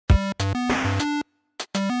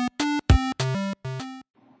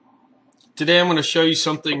Today I'm going to show you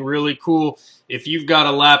something really cool. If you've got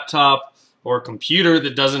a laptop or a computer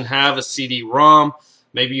that doesn't have a CD-ROM,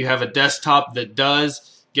 maybe you have a desktop that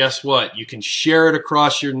does, guess what? You can share it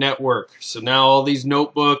across your network. So now all these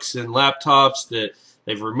notebooks and laptops that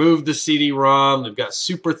they've removed the CD-ROM, they've got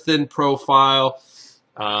super thin profile.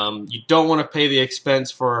 You don't want to pay the expense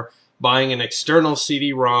for buying an external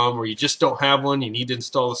CD-ROM, or you just don't have one, you need to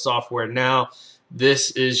install the software now. This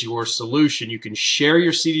is your solution. You can share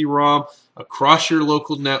your CD-ROM across your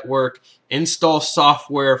local network, install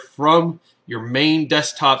software from your main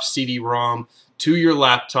desktop CD-ROM to your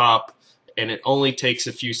laptop, and it only takes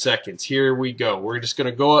a few seconds. Here we go. We're just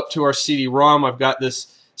going to go up to our CD-ROM. I've got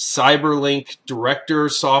this CyberLink Director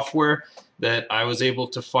software that I was able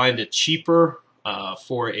to find it cheaper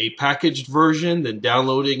for a packaged version than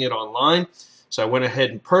downloading it online. So I went ahead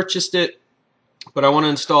and purchased it, but I want to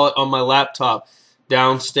install it on my laptop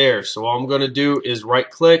downstairs. So all I'm going to do is right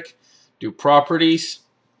click, do properties,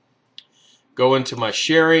 go into my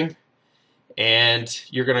sharing, and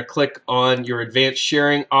you're going to click on your advanced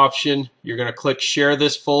sharing option. You're going to click share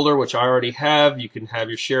this folder, which I already have. You can have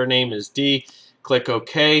your share name as D. Click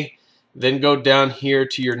OK. Then go down here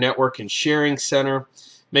to your network and sharing center.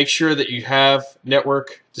 Make sure that you have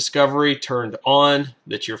network discovery turned on,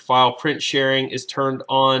 that your file print sharing is turned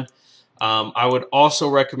on. I would also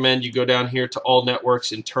recommend you go down here to all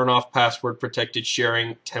networks and turn off password protected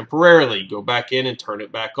sharing temporarily. Go back in and turn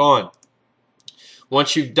it back on.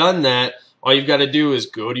 Once you've done that, all you've got to do is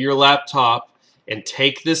go to your laptop and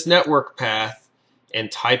take this network path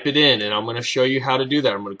and type it in, and I'm going to show you how to do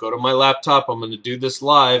that. I'm going to go to my laptop, I'm going to do this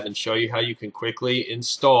live and show you how you can quickly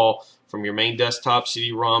install from your main desktop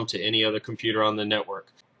CD-ROM to any other computer on the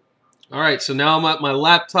network. Alright, so now I'm at my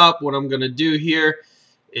laptop. What I'm going to do here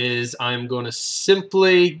is I'm going to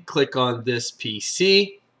simply click on this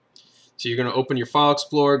PC. So you're going to open your File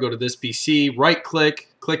Explorer, go to this PC, right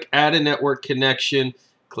click, click Add a Network Connection,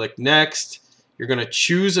 click Next. You're going to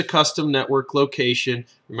choose a custom network location.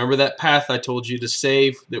 Remember that path I told you to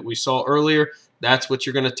save that we saw earlier? That's what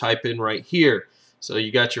you're going to type in right here. So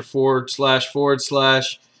you got your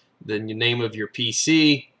 // then the name of your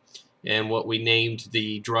PC and what we named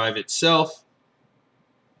the drive itself.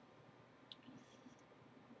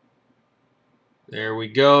 There we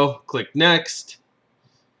go. Click Next.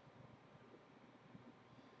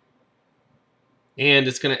 And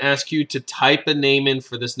it's going to ask you to type a name in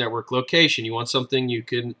for this network location. You want something you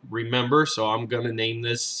can remember, so I'm going to name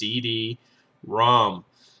this CD-ROM.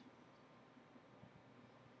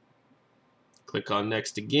 Click on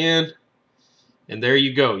Next again. And there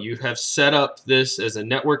you go. You have set up this as a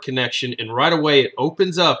network connection, and right away it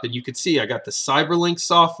opens up, and you can see I got the CyberLink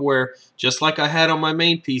software just like I had on my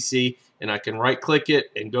main PC, and I can right click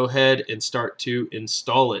it and go ahead and start to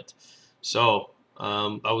install it. So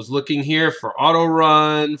I was looking here for auto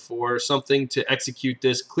run, for something to execute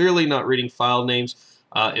this. Clearly not reading file names.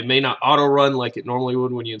 It may not auto run like it normally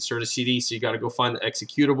would when you insert a CD, so you got to go find the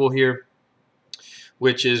executable here,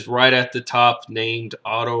 which is right at the top named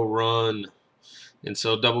auto run. And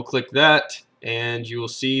so double click that and you will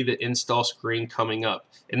see the install screen coming up.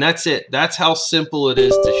 And that's it. That's how simple it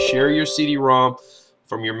is to share your CD-ROM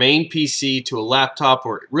from your main PC to a laptop,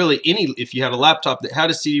 or really if you had a laptop that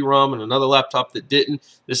had a CD-ROM and another laptop that didn't.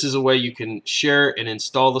 This is a way you can share and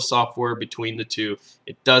install the software between the two.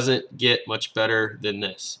 It doesn't get much better than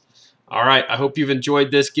this. Alright, I hope you've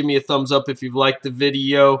enjoyed this. Give me a thumbs up if you've liked the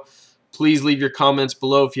video. Please leave your comments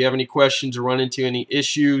below if you have any questions or run into any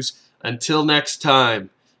issues. Until next time,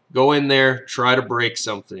 go in there, try to break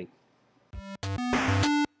something.